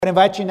I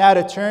invite you now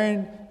to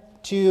turn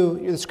to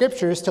the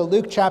scriptures to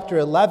Luke chapter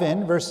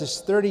 11,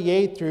 verses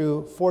 38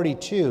 through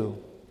 42.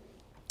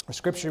 Our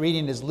scripture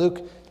reading is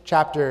Luke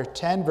chapter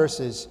 10,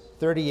 verses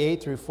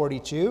 38 through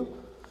 42.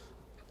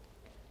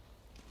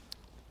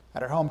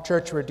 At our home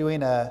church, we're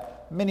doing a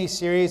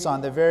mini-series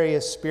on the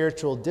various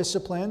spiritual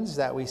disciplines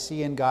that we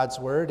see in God's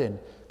Word. And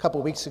a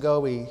couple weeks ago,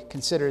 we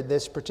considered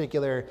this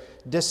particular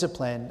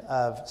discipline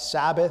of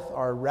Sabbath,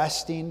 or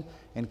resting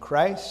in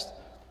Christ.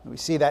 We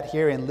see that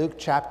here in Luke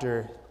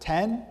chapter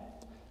 10,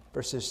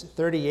 verses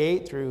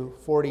 38 through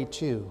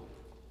 42.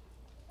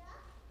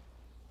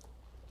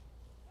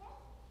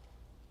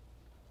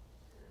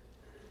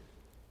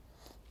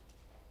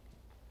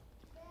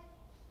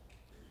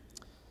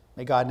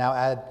 May God now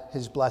add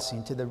his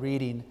blessing to the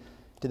reading,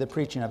 to the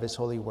preaching of his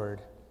holy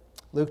word.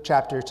 Luke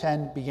chapter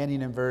 10,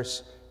 beginning in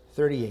verse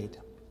 38.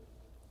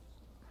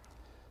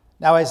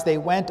 Now as they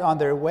went on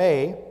their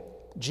way,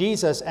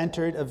 Jesus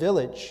entered a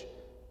village,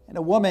 and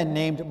a woman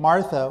named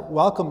Martha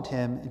welcomed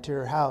him into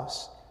her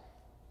house.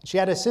 She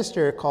had a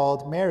sister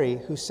called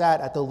Mary who sat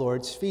at the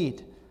Lord's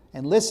feet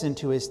and listened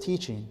to his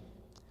teaching.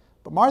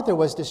 But Martha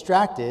was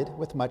distracted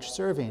with much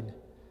serving.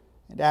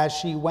 And as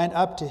she went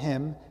up to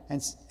him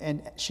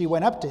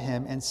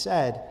and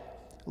said,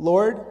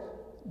 "Lord,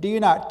 do you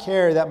not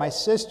care that my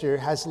sister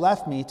has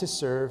left me to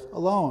serve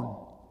alone?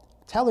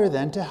 Tell her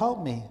then to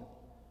help me."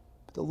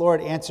 But the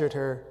Lord answered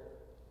her,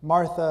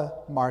 "Martha,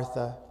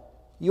 Martha,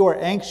 you are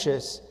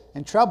anxious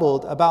and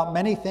troubled about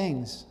many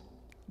things,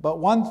 but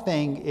one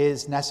thing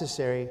is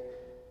necessary.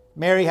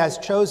 Mary has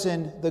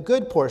chosen the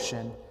good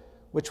portion,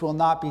 which will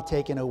not be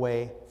taken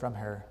away from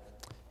her."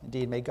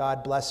 Indeed, may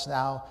God bless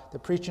now the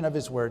preaching of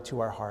his word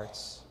to our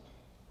hearts.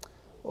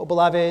 Oh,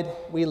 beloved,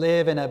 we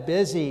live in a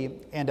busy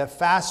and a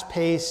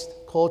fast-paced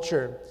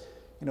culture.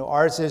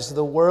 Ours is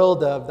the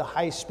world of the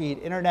high-speed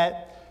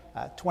internet,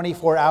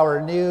 24-hour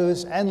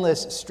news,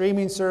 endless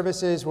streaming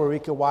services where we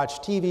could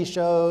watch TV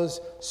shows,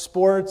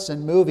 sports,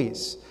 and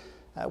movies.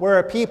 We're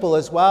a people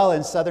as well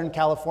in Southern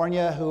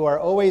California who are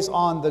always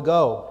on the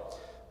go.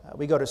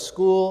 We go to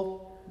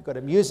school, we go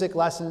to music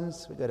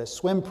lessons, we go to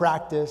swim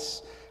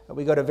practice,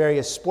 we go to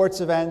various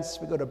sports events,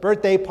 we go to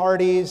birthday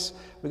parties,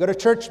 we go to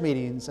church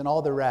meetings, and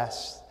all the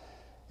rest.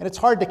 And it's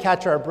hard to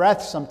catch our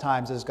breath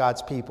sometimes as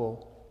God's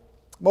people.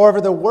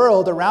 Moreover, the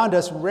world around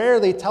us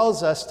rarely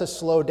tells us to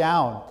slow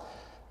down.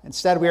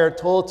 Instead, we are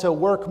told to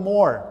work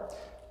more,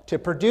 to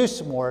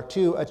produce more,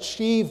 to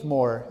achieve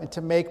more, and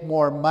to make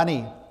more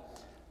money.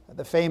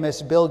 The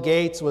famous Bill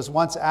Gates was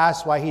once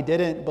asked why he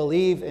didn't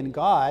believe in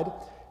God,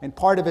 and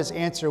part of his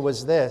answer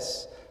was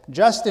this: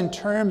 just in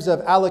terms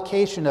of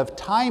allocation of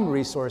time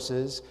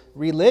resources,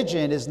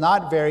 religion is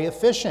not very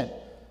efficient.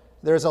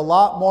 There's a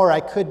lot more I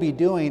could be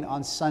doing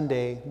on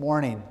Sunday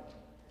morning.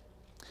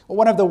 Well,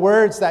 one of the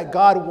words that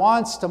God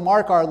wants to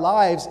mark our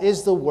lives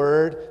is the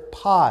word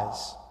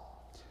pause.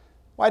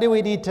 Why do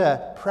we need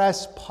to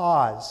press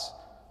pause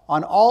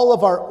on all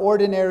of our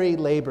ordinary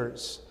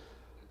labors?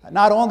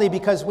 Not only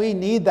because we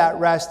need that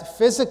rest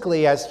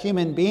physically as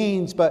human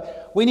beings,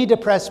 but we need to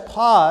press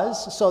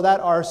pause so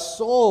that our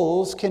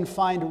souls can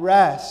find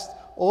rest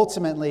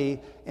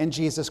ultimately in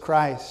Jesus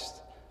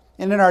Christ.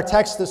 And in our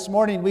text this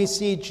morning, we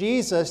see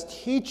Jesus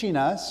teaching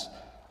us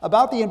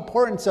about the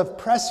importance of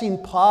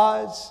pressing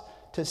pause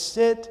to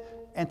sit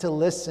and to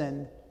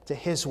listen to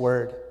his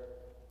word.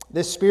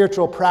 This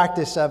spiritual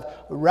practice of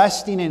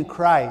resting in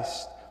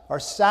Christ, or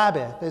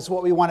Sabbath, is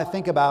what we want to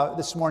think about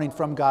this morning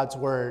from God's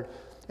word.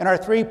 And our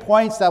 3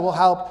 points that will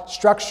help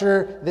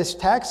structure this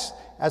text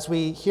as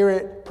we hear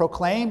it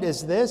proclaimed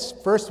is this.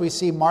 First, we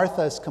see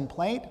Martha's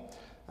complaint.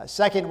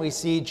 Second, we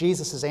see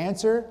Jesus'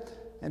 answer.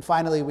 And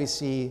finally, we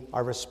see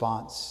our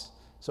response.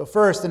 So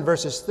first, in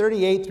verses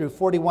 38 through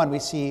 41, we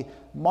see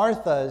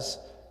Martha's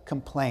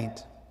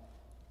complaint.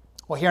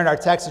 Well, here in our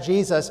text,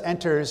 Jesus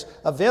enters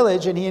a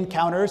village and he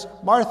encounters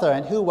Martha.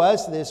 And who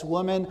was this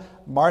woman,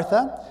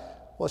 Martha?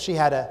 Well, she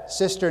had a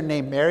sister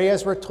named Mary,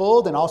 as we're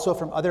told, and also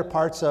from other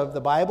parts of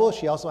the Bible,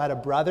 she also had a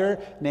brother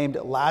named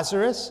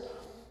Lazarus.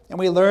 And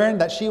we learn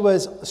that she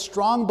was a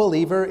strong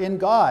believer in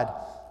God.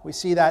 We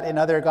see that in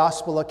other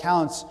gospel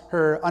accounts,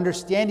 her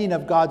understanding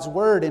of God's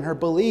word and her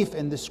belief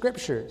in the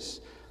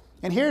scriptures.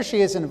 And here she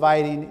is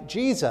inviting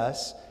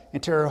Jesus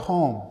into her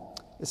home.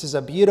 This is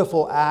a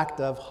beautiful act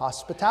of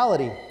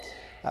hospitality.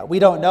 We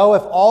don't know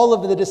if all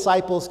of the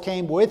disciples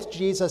came with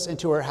Jesus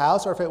into her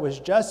house or if it was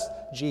just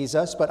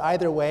Jesus, but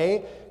either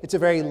way, it's a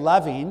very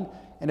loving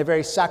and a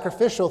very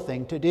sacrificial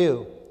thing to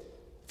do.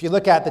 If you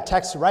look at the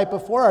text right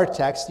before our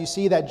text, you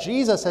see that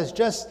Jesus has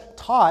just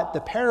taught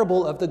the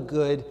parable of the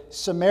Good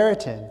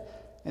Samaritan.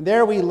 And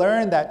there we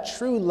learn that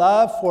true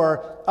love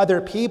for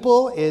other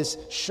people is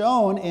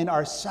shown in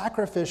our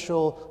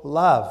sacrificial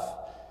love.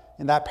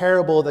 In that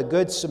parable, the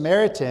Good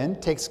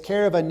Samaritan takes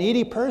care of a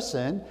needy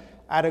person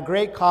at a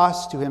great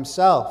cost to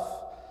himself.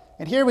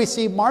 And here we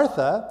see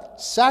Martha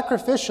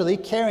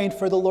sacrificially caring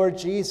for the Lord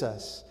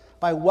Jesus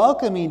by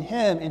welcoming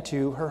him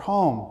into her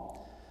home.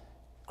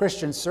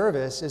 Christian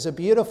service is a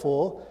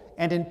beautiful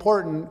and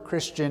important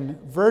Christian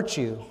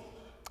virtue.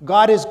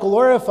 God is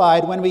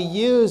glorified when we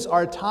use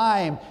our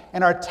time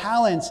and our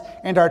talents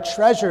and our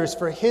treasures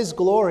for His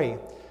glory.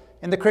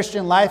 In the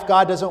Christian life,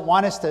 God doesn't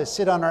want us to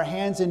sit on our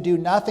hands and do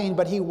nothing,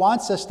 but He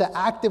wants us to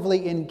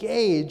actively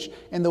engage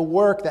in the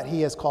work that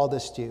He has called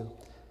us to.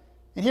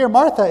 And here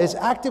Martha is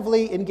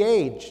actively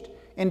engaged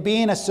in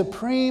being a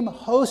supreme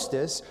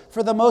hostess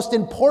for the most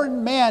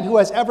important man who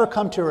has ever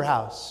come to her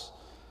house.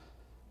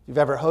 If you've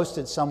ever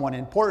hosted someone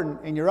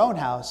important in your own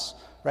house,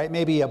 right?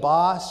 Maybe a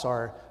boss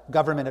or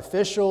government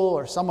official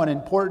or someone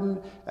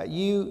important,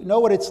 you know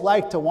what it's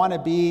like to want to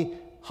be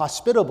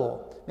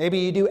hospitable. Maybe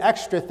you do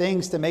extra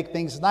things to make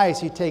things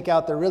nice. You take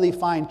out the really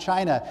fine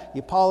china.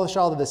 You polish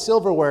all of the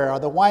silverware or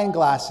the wine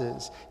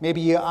glasses.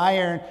 Maybe you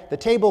iron the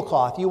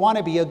tablecloth. You want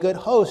to be a good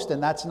host,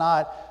 and that's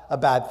not a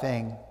bad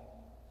thing.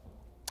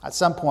 At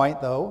some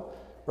point, though,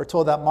 we're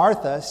told that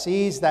Martha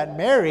sees that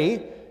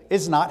Mary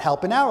is not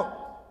helping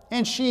out,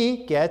 and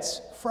she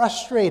gets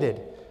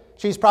frustrated.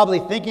 She's probably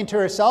thinking to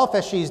herself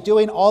as she's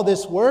doing all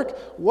this work,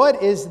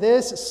 what is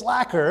this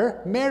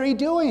slacker Mary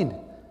doing?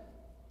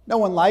 No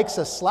one likes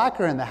a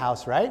slacker in the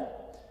house, right?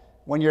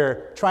 When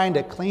you're trying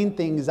to clean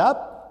things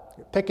up,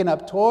 you're picking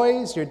up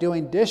toys, you're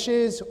doing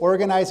dishes,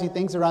 organizing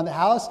things around the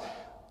house.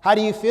 How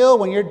do you feel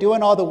when you're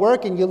doing all the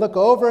work and you look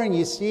over and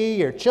you see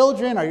your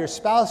children or your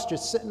spouse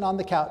just sitting on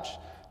the couch,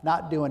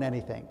 not doing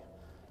anything,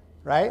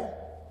 right?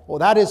 Well,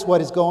 that is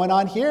what is going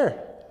on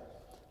here.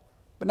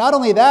 But not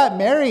only that,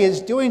 Mary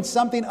is doing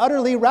something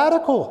utterly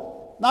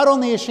radical. Not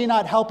only is she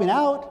not helping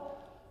out,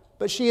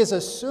 but she is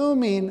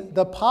assuming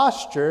the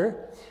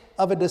posture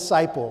of a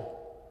disciple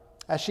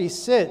as she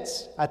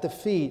sits at the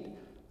feet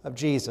of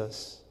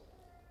Jesus.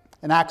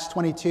 In Acts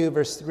 22,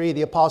 verse 3,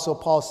 the Apostle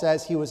Paul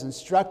says he was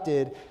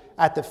instructed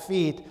at the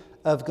feet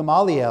of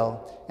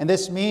Gamaliel, and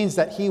this means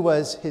that he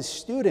was his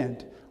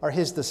student or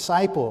his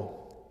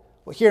disciple.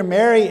 Well, here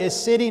Mary is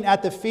sitting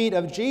at the feet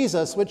of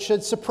Jesus, which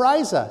should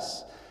surprise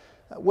us.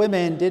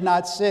 Women did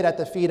not sit at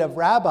the feet of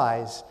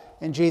rabbis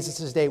in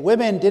Jesus' day.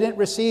 Women didn't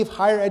receive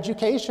higher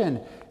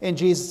education in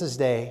Jesus'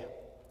 day.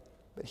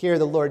 But here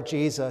the Lord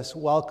Jesus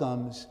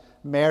welcomes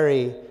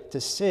Mary to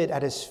sit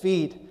at his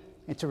feet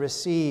and to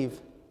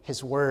receive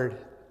his word.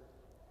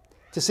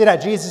 To sit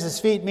at Jesus'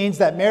 feet means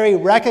that Mary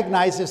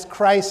recognizes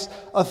Christ's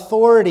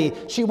authority.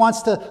 She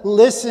wants to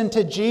listen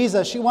to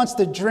Jesus. She wants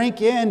to drink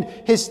in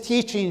his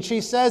teaching. She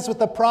says with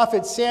the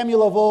prophet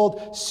Samuel of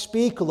old,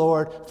 "Speak,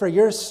 Lord, for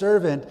your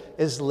servant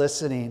is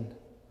listening."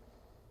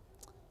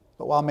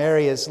 But while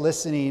Mary is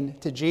listening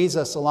to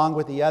Jesus along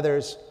with the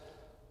others,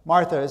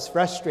 Martha is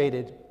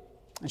frustrated.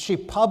 And she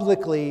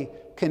publicly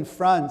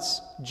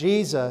confronts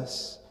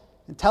Jesus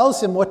and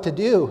tells him what to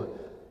do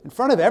in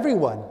front of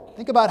everyone.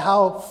 Think about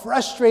how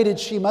frustrated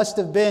she must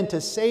have been to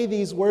say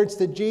these words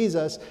to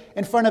Jesus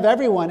in front of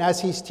everyone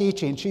as he's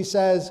teaching. She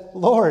says,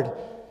 "Lord,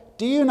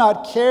 do you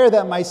not care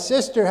that my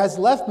sister has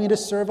left me to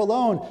serve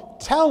alone?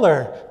 Tell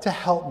her to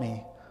help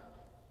me."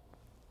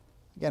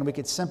 Again, we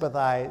could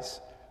sympathize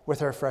with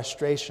her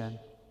frustration.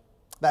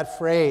 That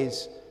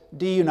phrase,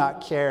 "do you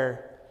not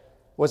care,"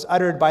 was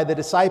uttered by the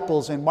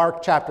disciples in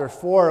Mark chapter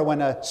 4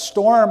 when a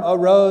storm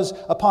arose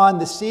upon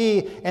the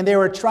sea and they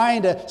were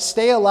trying to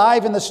stay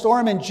alive in the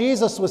storm and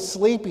Jesus was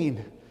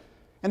sleeping.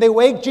 And they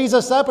wake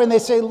Jesus up and they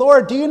say,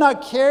 "Lord, do you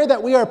not care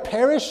that we are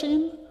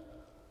perishing?"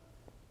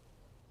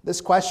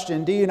 This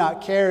question, "do you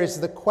not care," is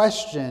the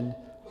question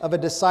of a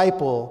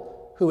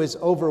disciple who is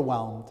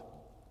overwhelmed.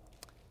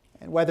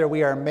 And whether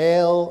we are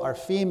male or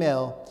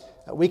female,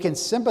 we can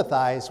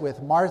sympathize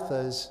with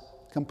Martha's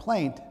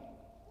complaint.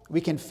 We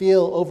can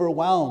feel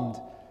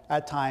overwhelmed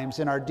at times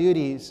in our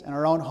duties in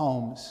our own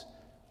homes,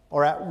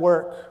 or at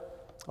work,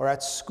 or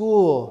at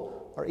school,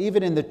 or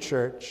even in the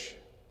church.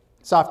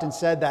 It's often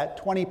said that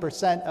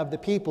 20% of the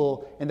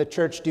people in the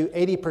church do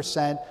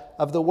 80%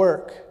 of the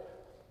work.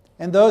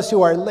 And those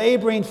who are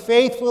laboring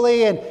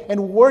faithfully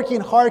and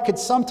working hard could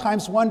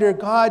sometimes wonder,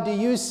 God, do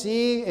you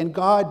see? And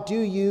God, do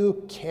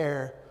you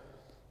care?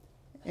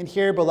 And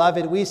here,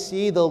 beloved, we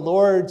see the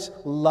Lord's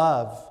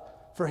love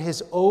for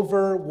his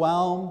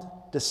overwhelmed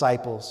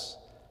disciples.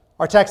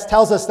 Our text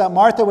tells us that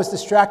Martha was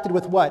distracted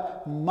with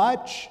what?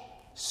 Much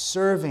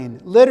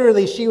serving.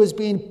 Literally, she was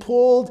being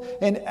pulled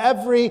in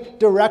every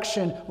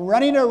direction,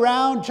 running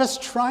around,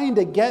 just trying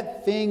to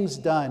get things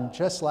done,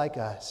 just like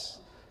us.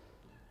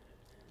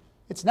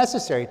 It's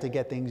necessary to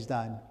get things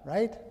done,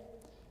 right?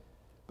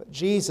 But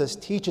Jesus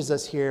teaches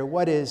us here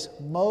what is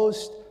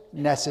most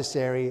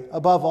necessary,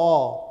 above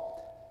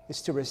all,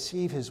 is to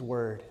receive his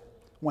word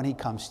when he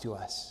comes to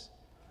us.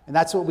 And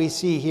that's what we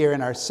see here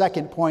in our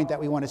second point that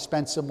we want to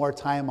spend some more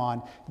time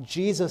on,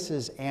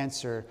 Jesus'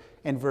 answer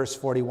in verse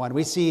 41.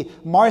 We see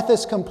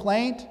Martha's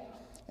complaint,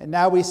 and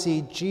now we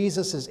see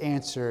Jesus'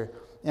 answer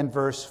in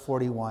verse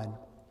 41.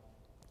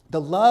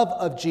 The love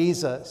of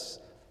Jesus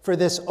for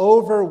this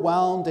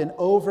overwhelmed and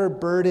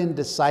overburdened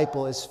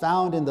disciple is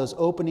found in those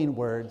opening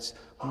words,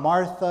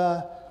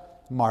 Martha,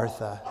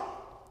 Martha.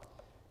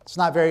 It's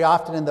not very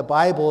often in the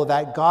Bible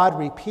that God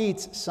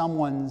repeats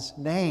someone's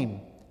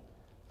name.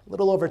 A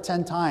little over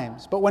 10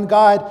 times. But when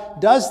God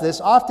does this,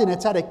 often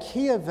it's at a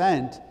key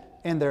event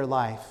in their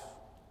life.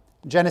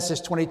 Genesis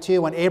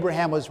 22, when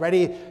Abraham was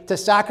ready to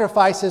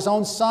sacrifice his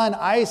own son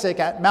Isaac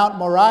at Mount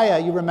Moriah,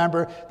 you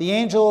remember, the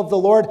angel of the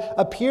Lord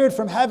appeared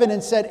from heaven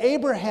and said,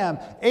 "Abraham,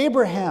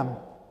 Abraham,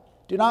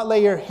 do not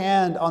lay your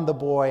hand on the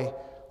boy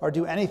or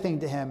do anything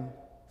to him,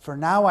 for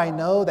now I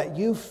know that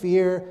you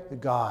fear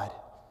God."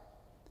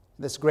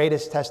 This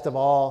greatest test of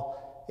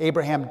all,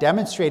 Abraham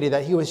demonstrated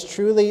that he was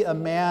truly a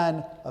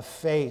man of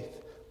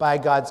faith by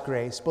God's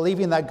grace,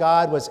 believing that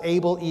God was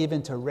able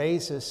even to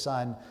raise his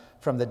son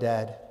from the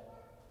dead.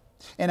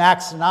 In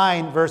Acts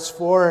 9, verse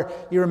 4,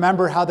 you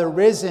remember how the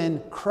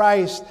risen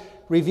Christ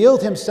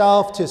revealed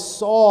himself to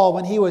Saul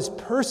when he was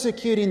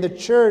persecuting the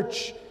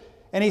church.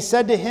 And he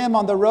said to him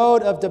on the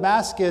road of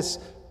Damascus,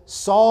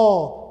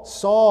 "Saul,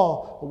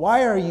 Saul,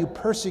 why are you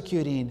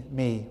persecuting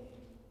me?"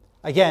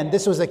 Again,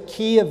 this was a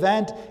key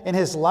event in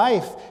his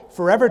life,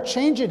 forever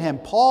changing him.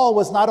 Paul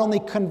was not only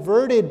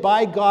converted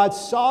by God's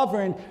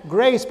sovereign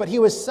grace, but he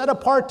was set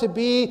apart to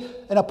be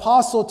an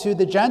apostle to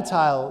the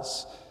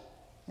Gentiles.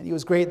 And he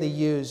was greatly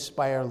used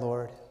by our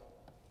Lord.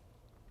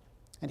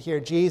 And here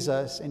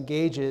Jesus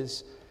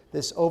engages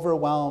this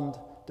overwhelmed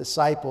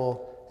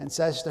disciple and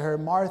says to her,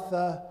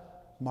 "Martha,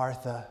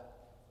 Martha,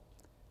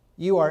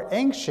 you are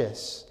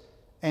anxious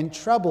and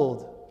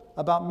troubled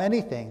about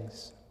many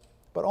things,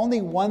 but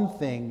only one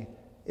thing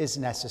is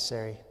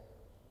necessary."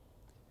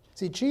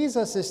 See,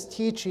 Jesus is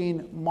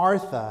teaching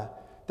Martha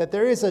that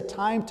there is a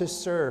time to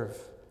serve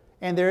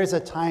and there is a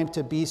time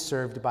to be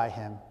served by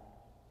him.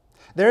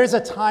 There is a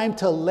time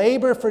to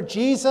labor for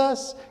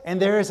Jesus,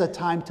 and there is a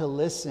time to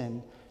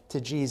listen to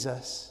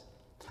Jesus.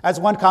 As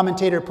one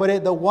commentator put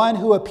it, the one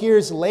who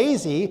appears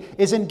lazy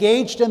is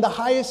engaged in the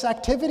highest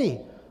activity,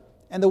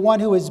 and the one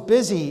who is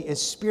busy is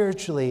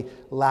spiritually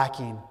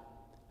lacking.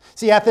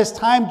 See, at this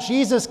time,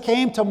 Jesus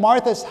came to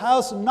Martha's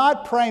house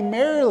not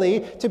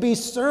primarily to be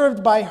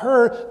served by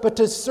her, but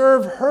to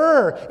serve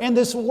her in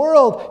this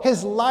world,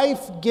 his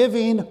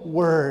life-giving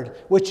word,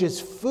 which is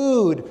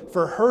food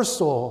for her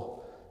soul.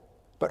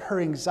 But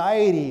her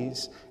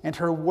anxieties and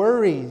her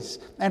worries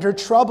and her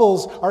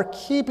troubles are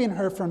keeping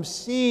her from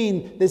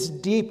seeing this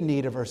deep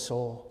need of her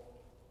soul.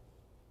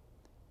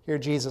 Here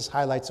Jesus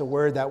highlights a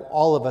word that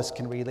all of us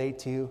can relate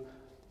to: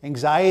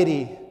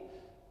 anxiety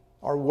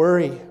or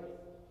worry.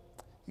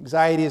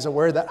 Anxiety is a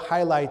word that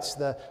highlights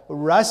the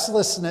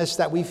restlessness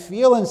that we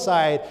feel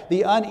inside,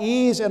 the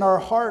unease in our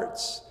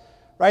hearts,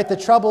 right? The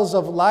troubles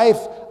of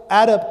life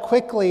add up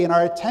quickly, and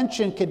our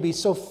attention can be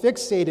so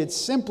fixated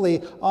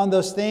simply on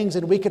those things,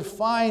 and we could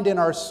find in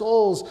our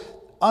souls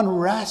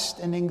unrest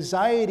and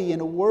anxiety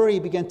and worry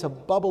begin to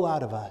bubble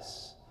out of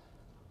us.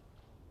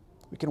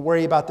 We can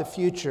worry about the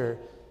future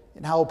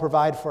and how we'll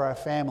provide for our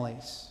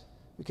families.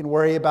 We can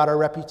worry about our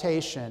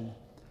reputation,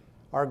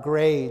 our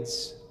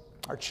grades,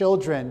 our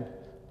children,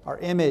 our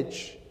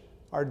image,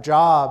 our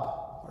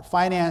job, our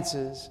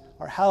finances,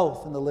 our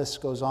health, and the list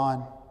goes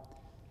on.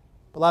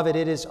 Beloved,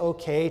 it is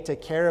okay to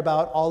care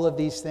about all of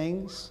these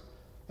things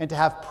and to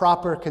have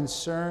proper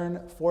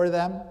concern for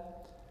them.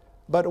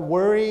 But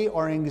worry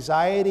or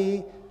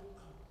anxiety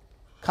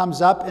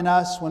comes up in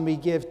us when we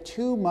give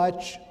too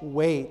much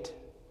weight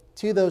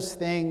to those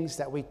things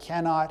that we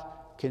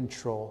cannot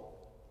control.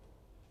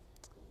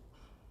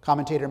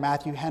 Commentator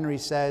Matthew Henry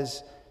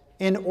says,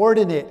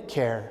 "Inordinate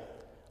care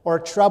or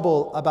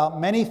trouble about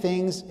many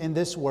things in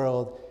this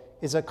world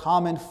is a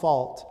common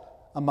fault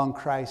among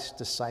Christ's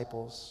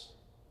disciples."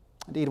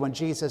 Indeed, when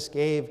Jesus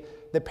gave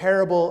the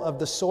parable of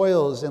the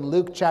soils in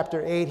Luke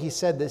chapter 8, he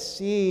said the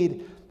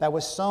seed that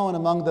was sown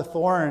among the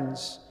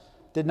thorns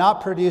did not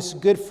produce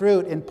good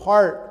fruit, in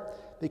part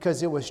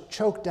because it was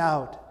choked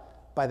out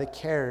by the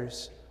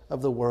cares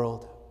of the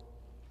world.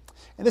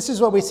 And this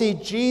is what we see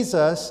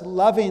Jesus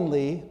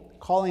lovingly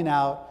calling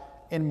out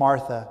in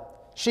Martha.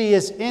 She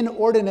is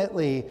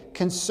inordinately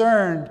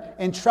concerned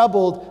and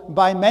troubled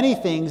by many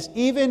things,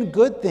 even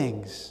good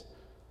things.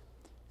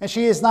 And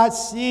she is not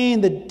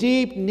seeing the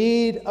deep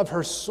need of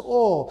her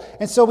soul.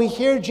 And so we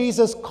hear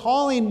Jesus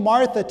calling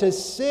Martha to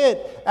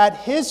sit at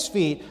his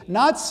feet,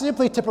 not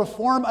simply to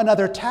perform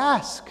another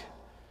task,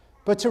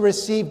 but to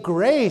receive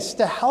grace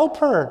to help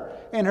her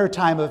in her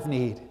time of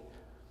need.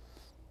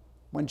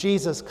 When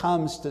Jesus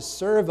comes to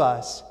serve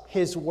us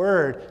his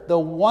word, the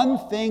one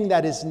thing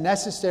that is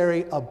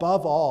necessary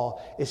above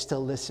all is to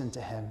listen to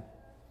him.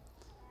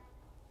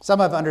 Some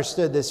have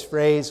understood this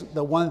phrase,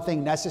 the one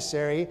thing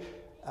necessary,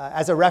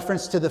 as a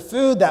reference to the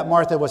food that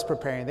Martha was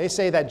preparing. They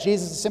say that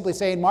Jesus is simply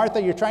saying,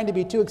 "Martha, you're trying to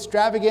be too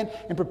extravagant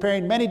in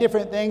preparing many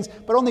different things,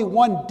 but only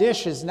one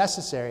dish is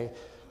necessary."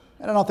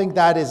 And I don't think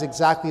that is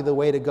exactly the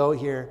way to go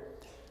here.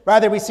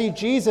 Rather, we see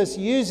Jesus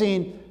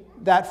using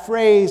that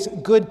phrase,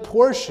 "good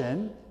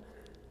portion,"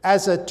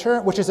 as a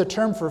term, which is a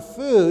term for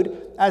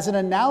food, as an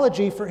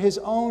analogy for his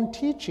own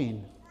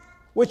teaching,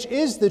 which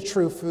is the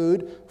true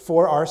food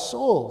for our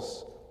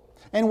souls.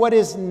 And what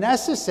is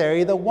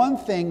necessary, the one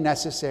thing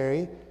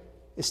necessary,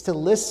 is to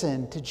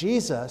listen to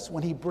Jesus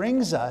when he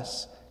brings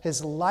us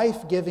his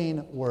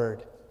life-giving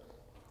word.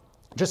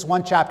 Just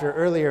one chapter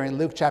earlier in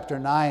Luke chapter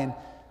 9,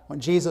 When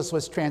Jesus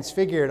was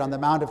transfigured on the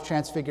Mount of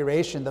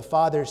Transfiguration, the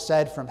Father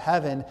said from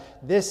heaven,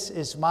 "This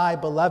is my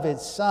beloved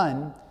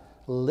Son,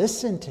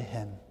 listen to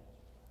him."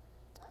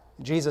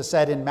 Jesus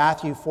said in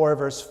Matthew 4,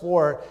 verse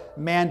 4,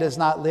 "Man does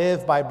not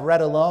live by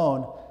bread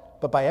alone,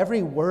 but by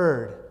every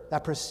word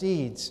that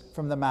proceeds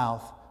from the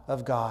mouth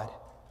of God."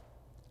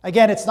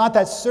 Again, it's not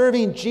that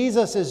serving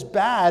Jesus is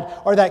bad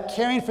or that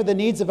caring for the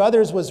needs of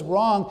others was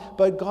wrong,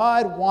 but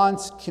God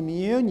wants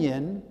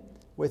communion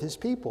with his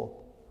people.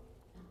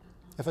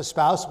 If a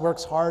spouse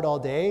works hard all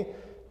day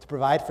to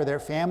provide for their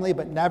family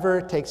but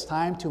never takes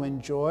time to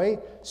enjoy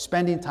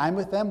spending time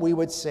with them, we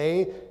would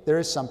say there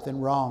is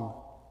something wrong.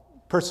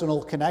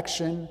 Personal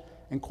connection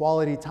and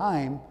quality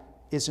time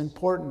is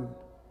important.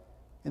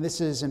 And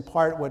this is in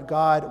part what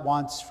God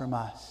wants from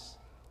us.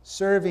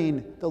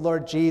 Serving the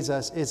Lord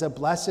Jesus is a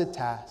blessed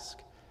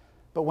task.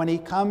 But when he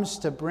comes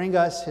to bring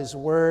us his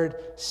word,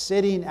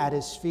 sitting at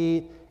his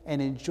feet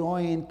and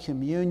enjoying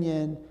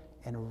communion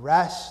and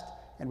rest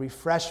and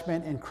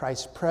refreshment in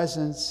Christ's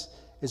presence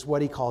is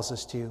what he calls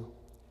us to.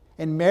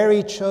 And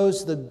Mary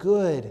chose the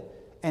good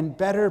and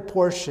better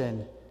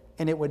portion,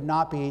 and it would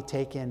not be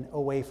taken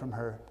away from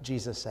her,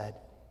 Jesus said.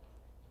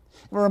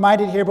 We're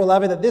reminded here,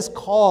 beloved, that this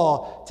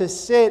call to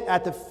sit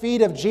at the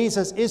feet of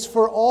Jesus is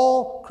for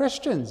all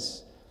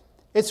Christians.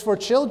 It's for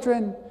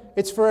children,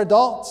 it's for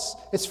adults,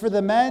 it's for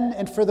the men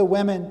and for the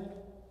women.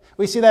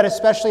 We see that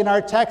especially in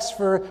our text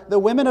for the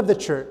women of the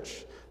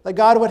church. That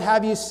God would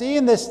have you see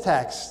in this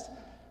text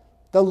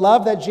the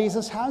love that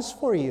Jesus has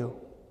for you.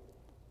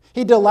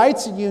 He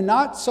delights in you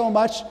not so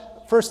much,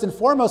 first and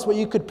foremost, what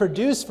you could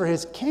produce for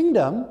his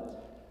kingdom,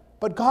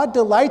 but God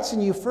delights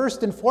in you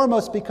first and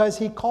foremost because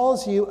he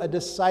calls you a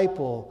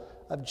disciple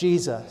of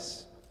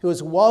Jesus, who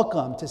is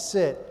welcome to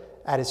sit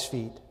at his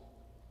feet.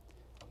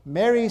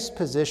 Mary's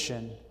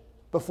position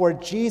before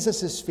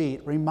Jesus' feet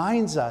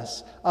reminds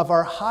us of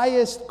our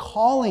highest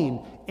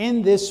calling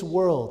in this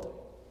world.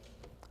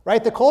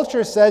 Right? The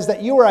culture says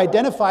that you are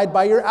identified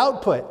by your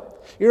output.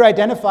 You're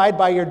identified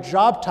by your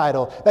job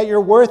title, that your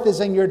worth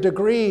is in your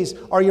degrees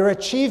or your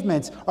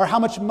achievements or how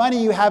much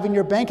money you have in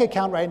your bank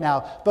account right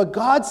now. But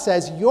God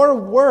says your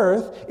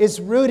worth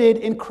is rooted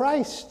in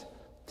Christ.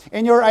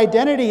 And your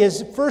identity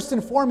is first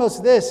and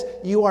foremost this: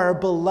 you are a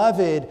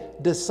beloved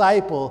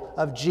disciple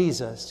of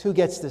Jesus who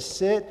gets to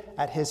sit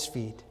at his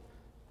feet.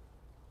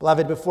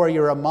 Beloved, before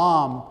you're a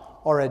mom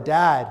or a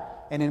dad,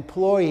 an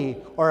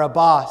employee or a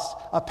boss,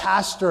 a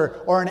pastor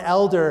or an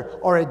elder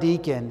or a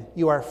deacon,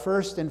 you are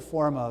first and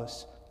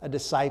foremost a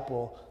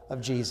disciple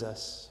of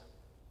Jesus.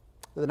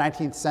 The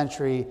 19th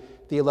century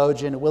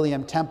theologian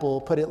William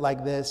Temple put it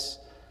like this: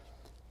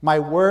 "My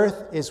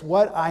worth is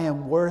what I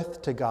am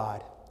worth to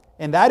God,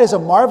 and that is a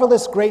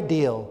marvelous great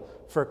deal,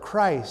 for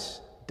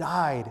Christ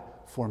died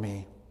for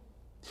me."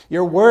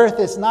 Your worth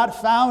is not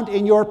found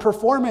in your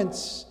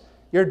performance,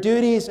 your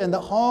duties in the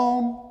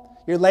home,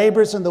 your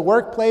labors in the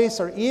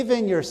workplace, or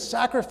even your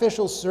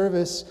sacrificial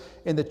service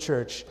in the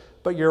church.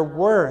 But your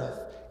worth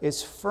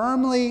is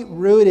firmly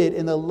rooted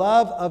in the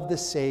love of the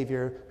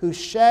Savior who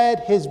shed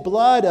his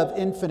blood of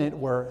infinite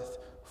worth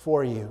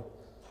for you.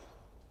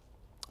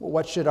 Well,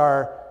 what should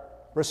our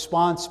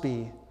response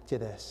be to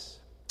this?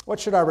 What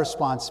should our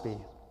response be?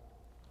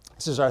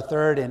 This is our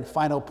third and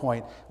final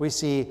point. We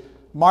see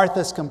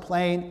Martha's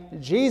complaint,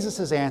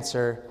 Jesus'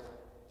 answer,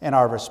 and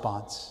our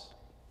response.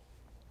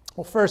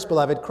 Well, first,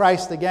 beloved,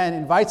 Christ again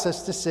invites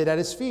us to sit at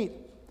his feet.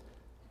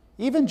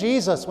 Even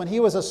Jesus, when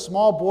he was a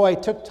small boy,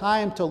 took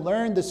time to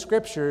learn the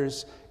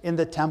scriptures in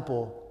the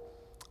temple.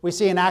 We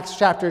see in Acts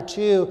chapter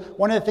 2,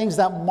 one of the things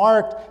that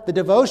marked the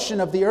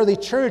devotion of the early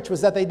church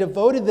was that they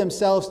devoted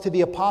themselves to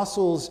the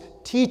apostles'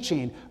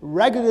 teaching.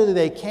 Regularly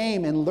they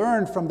came and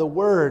learned from the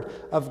word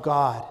of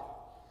God.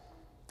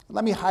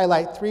 Let me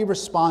highlight three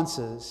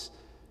responses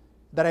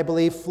that I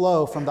believe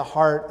flow from the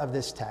heart of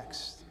this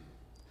text.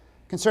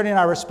 Concerning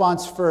our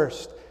response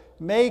first,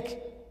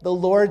 make the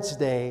Lord's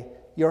Day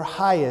your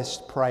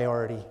highest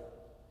priority.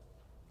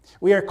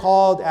 We are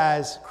called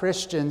as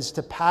Christians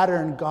to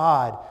pattern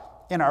God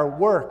in our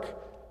work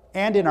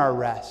and in our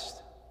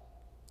rest.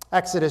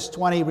 Exodus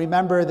 20,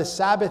 remember the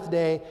Sabbath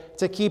day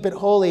to keep it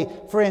holy.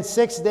 For in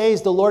 6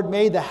 days the Lord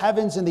made the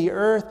heavens and the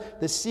earth,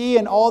 the sea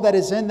and all that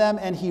is in them,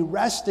 and he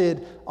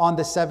rested on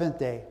the seventh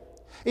day.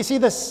 You see,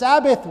 the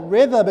Sabbath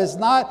rhythm is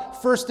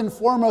not first and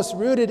foremost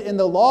rooted in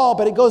the law,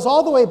 but it goes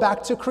all the way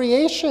back to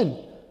creation,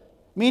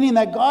 meaning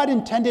that God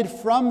intended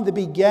from the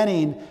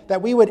beginning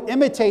that we would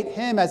imitate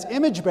him as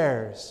image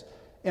bearers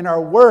in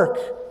our work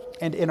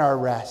and in our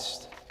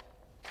rest.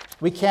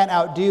 We can't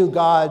outdo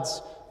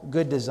God's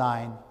good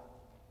design.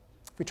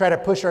 If we try to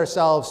push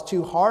ourselves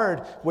too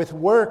hard with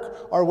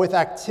work or with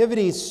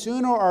activities,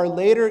 sooner or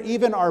later,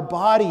 even our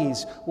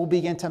bodies will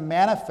begin to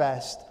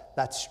manifest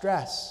that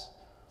stress.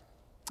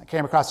 I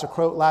came across a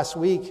quote last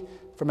week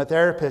from a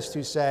therapist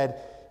who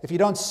said, if you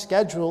don't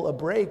schedule a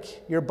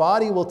break, your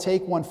body will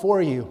take one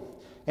for you,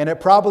 and it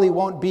probably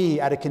won't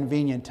be at a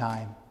convenient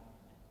time.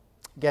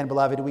 Again,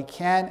 beloved, we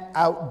can't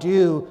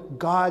outdo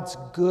God's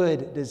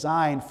good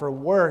design for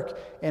work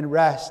and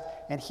rest,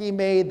 and he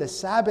made the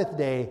Sabbath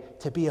day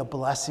to be a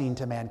blessing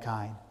to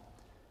mankind.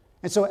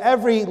 And so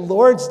every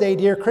Lord's Day,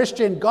 dear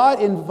Christian,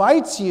 God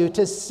invites you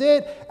to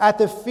sit at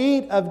the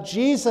feet of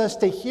Jesus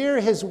to hear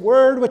his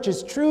word, which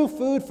is true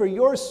food for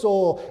your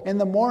soul in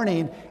the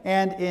morning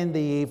and in the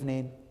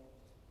evening.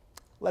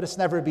 Let us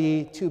never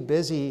be too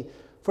busy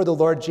for the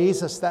Lord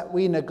Jesus that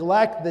we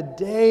neglect the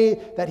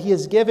day that he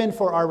has given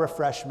for our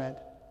refreshment.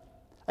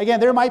 Again,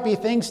 there might be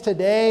things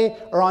today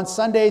or on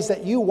Sundays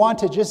that you want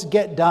to just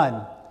get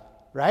done,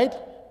 right?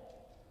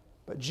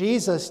 But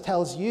Jesus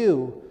tells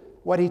you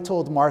what he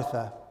told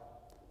Martha.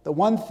 The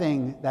one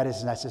thing that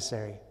is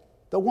necessary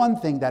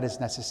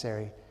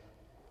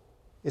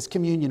is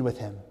communion with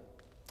him.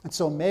 And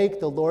so make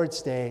the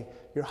Lord's Day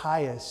your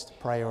highest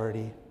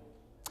priority.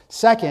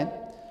 Second,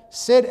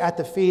 sit at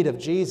the feet of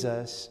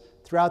Jesus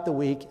throughout the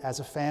week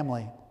as a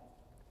family.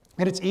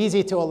 And it's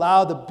easy to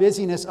allow the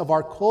busyness of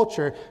our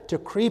culture to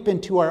creep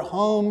into our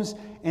homes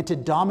and to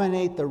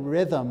dominate the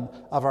rhythm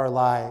of our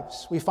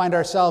lives. We find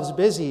ourselves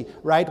busy,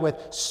 right, with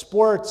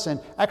sports and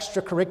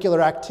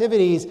extracurricular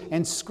activities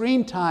and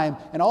screen time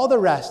and all the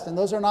rest, and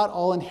those are not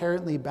all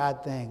inherently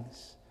bad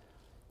things.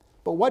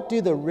 But what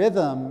do the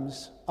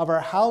rhythms of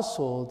our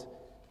household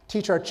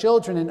teach our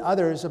children and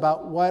others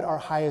about what our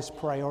highest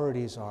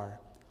priorities are,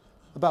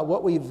 about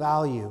what we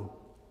value?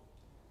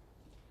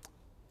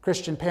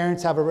 Christian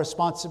parents have a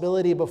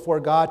responsibility before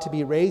God to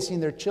be raising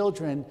their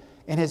children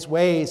in his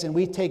ways, and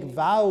we take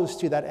vows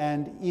to that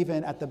end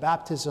even at the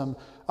baptism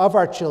of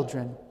our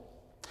children.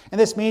 And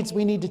this means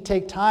we need to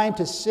take time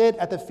to sit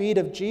at the feet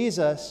of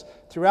Jesus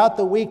throughout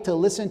the week to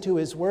listen to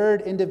his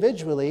word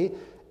individually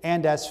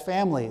and as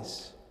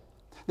families.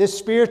 This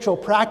spiritual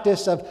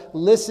practice of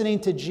listening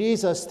to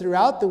Jesus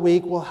throughout the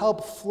week will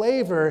help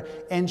flavor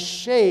and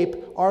shape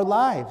our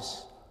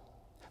lives.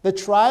 The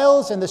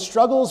trials and the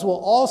struggles will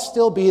all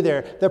still be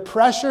there. The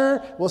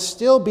pressure will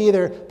still be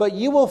there. But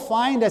you will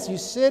find as you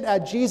sit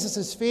at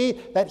Jesus'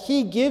 feet that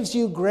he gives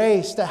you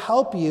grace to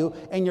help you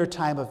in your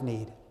time of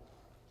need.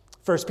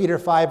 1 Peter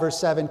 5, verse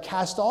 7,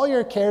 cast all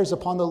your cares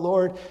upon the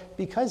Lord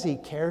because he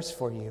cares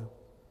for you.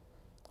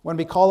 When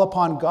we call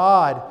upon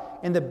God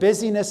in the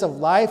busyness of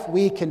life,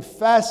 we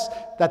confess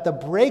that the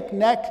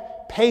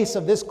breakneck pace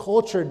of this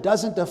culture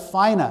doesn't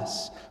define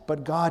us,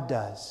 but God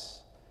does.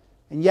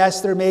 And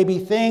yes, there may be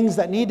things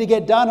that need to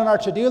get done on our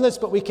to-do list,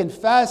 but we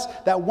confess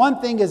that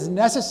one thing is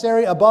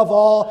necessary above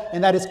all,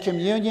 and that is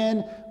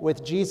communion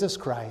with Jesus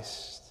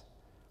Christ.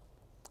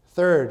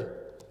 Third,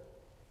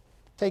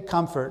 take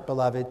comfort,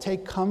 beloved.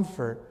 Take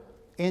comfort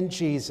in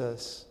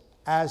Jesus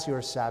as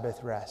your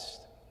Sabbath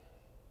rest.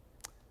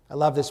 I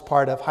love this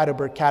part of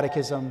Heidelberg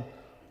Catechism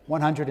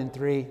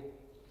 103.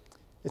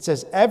 It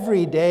says,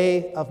 every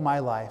day of my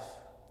life,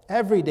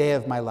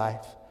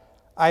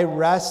 I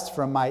rest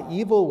from my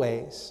evil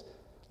ways.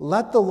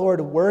 Let the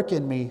Lord work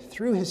in me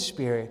through his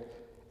Spirit,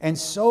 and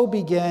so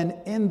begin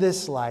in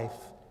this life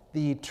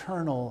the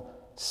eternal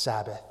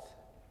Sabbath.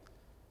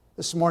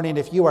 This morning,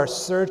 if you are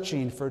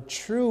searching for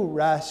true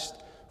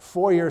rest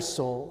for your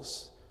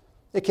souls,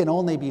 it can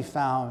only be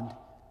found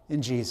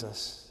in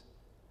Jesus.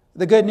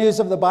 The good news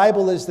of the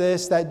Bible is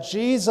this, that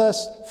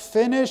Jesus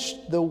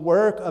finished the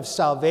work of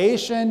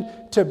salvation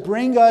to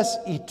bring us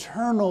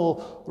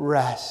eternal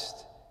rest.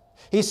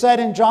 He said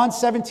in John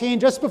 17,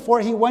 just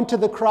before he went to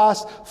the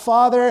cross,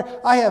 Father,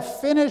 I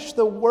have finished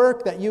the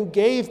work that you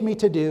gave me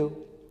to do.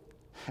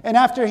 And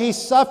after he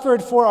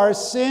suffered for our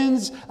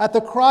sins at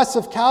the cross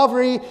of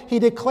Calvary, he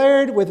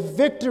declared with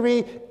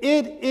victory,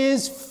 it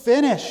is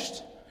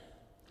finished.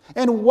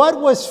 And what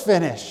was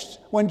finished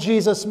when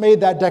Jesus made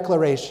that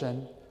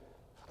declaration?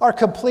 Our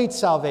complete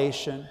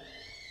salvation.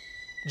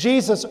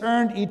 Jesus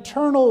earned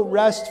eternal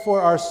rest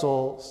for our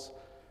souls.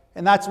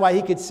 And that's why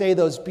he could say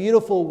those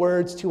beautiful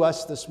words to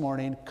us this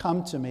morning.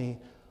 Come to me,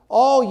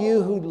 all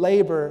you who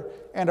labor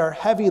and are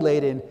heavy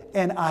laden,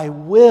 and I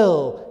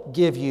will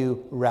give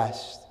you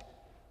rest.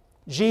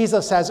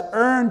 Jesus has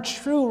earned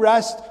true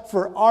rest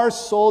for our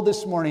soul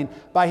this morning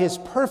by his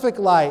perfect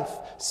life,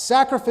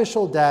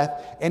 sacrificial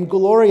death, and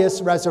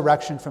glorious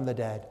resurrection from the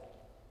dead.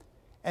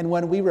 And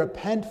when we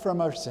repent from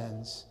our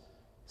sins,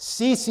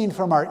 ceasing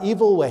from our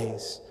evil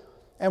ways,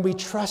 and we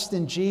trust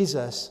in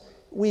Jesus,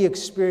 we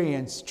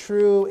experience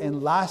true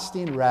and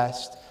lasting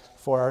rest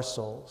for our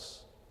souls.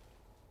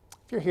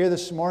 If you're here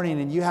this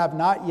morning and you have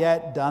not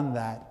yet done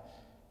that,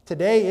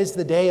 today is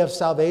the day of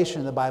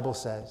salvation, the Bible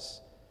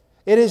says.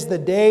 It is the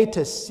day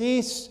to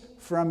cease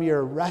from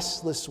your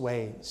restless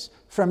ways,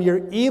 from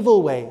your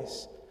evil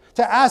ways,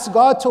 to ask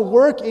God to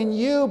work in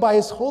you by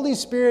his Holy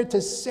Spirit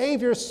to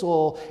save your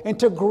soul and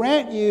to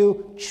grant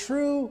you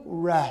true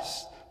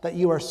rest that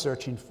you are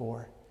searching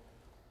for.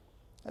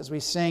 As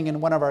we sing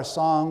in one of our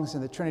songs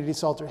in the Trinity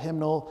Psalter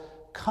hymnal,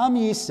 come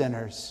ye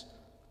sinners,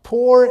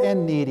 poor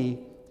and needy,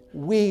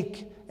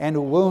 weak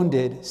and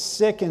wounded,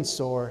 sick and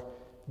sore,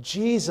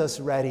 Jesus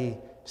ready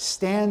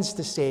stands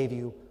to save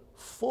you,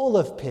 full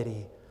of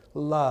pity,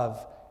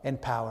 love, and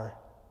power.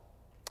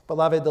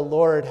 Beloved, the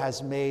Lord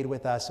has made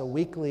with us a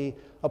weekly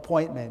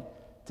appointment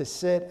to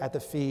sit at the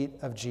feet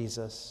of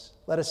Jesus.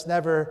 Let us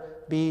never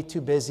be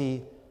too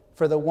busy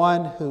for the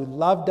one who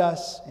loved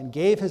us and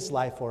gave his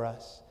life for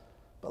us.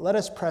 But let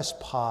us press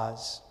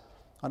pause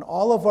on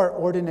all of our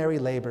ordinary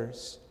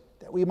labors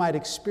that we might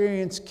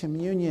experience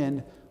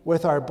communion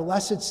with our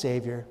blessed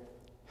Savior.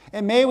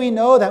 And may we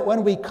know that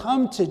when we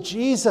come to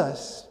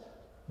Jesus,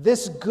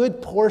 this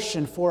good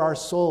portion for our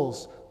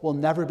souls will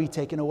never be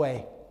taken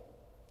away.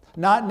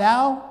 Not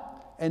now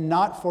and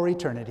not for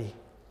eternity.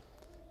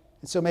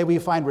 And so may we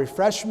find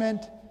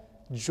refreshment,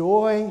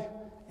 joy,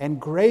 and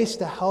grace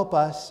to help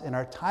us in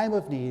our time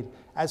of need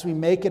as we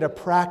make it a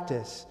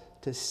practice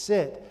to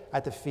sit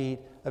at the feet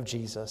of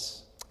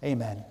Jesus.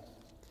 Amen.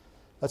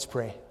 Let's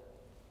pray.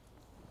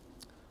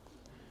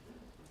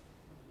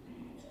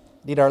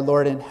 Need our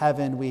Lord in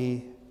heaven,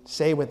 we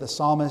say with the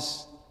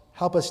psalmist,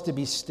 help us to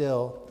be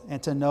still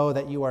and to know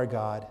that you are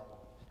God.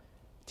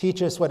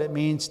 Teach us what it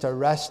means to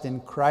rest in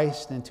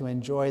Christ and to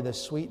enjoy the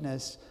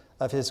sweetness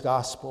of his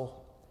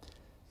gospel.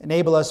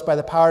 Enable us by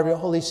the power of your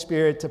Holy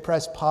Spirit to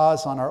press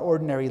pause on our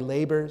ordinary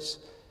labors,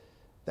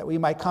 that we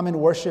might come and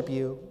worship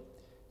you.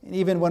 And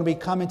even when we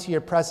come into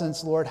your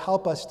presence, Lord,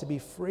 help us to be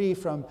free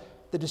from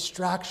the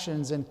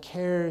distractions and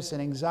cares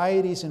and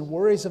anxieties and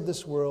worries of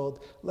this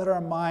world. Let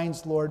our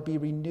minds, Lord, be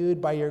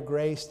renewed by your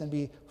grace and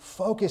be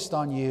focused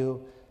on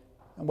you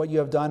and what you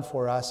have done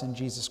for us in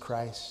Jesus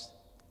Christ.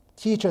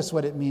 Teach us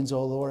what it means,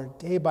 O Lord,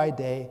 day by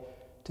day,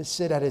 to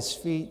sit at his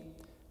feet,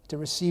 to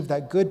receive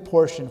that good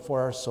portion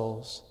for our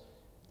souls.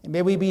 And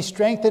may we be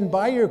strengthened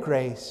by your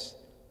grace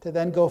to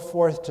then go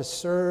forth to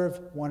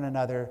serve one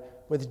another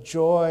with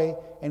joy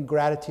and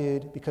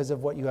gratitude because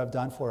of what you have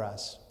done for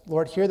us.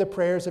 Lord, hear the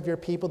prayers of your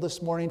people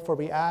this morning, for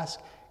we ask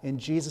in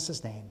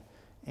Jesus' name.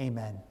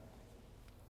 Amen.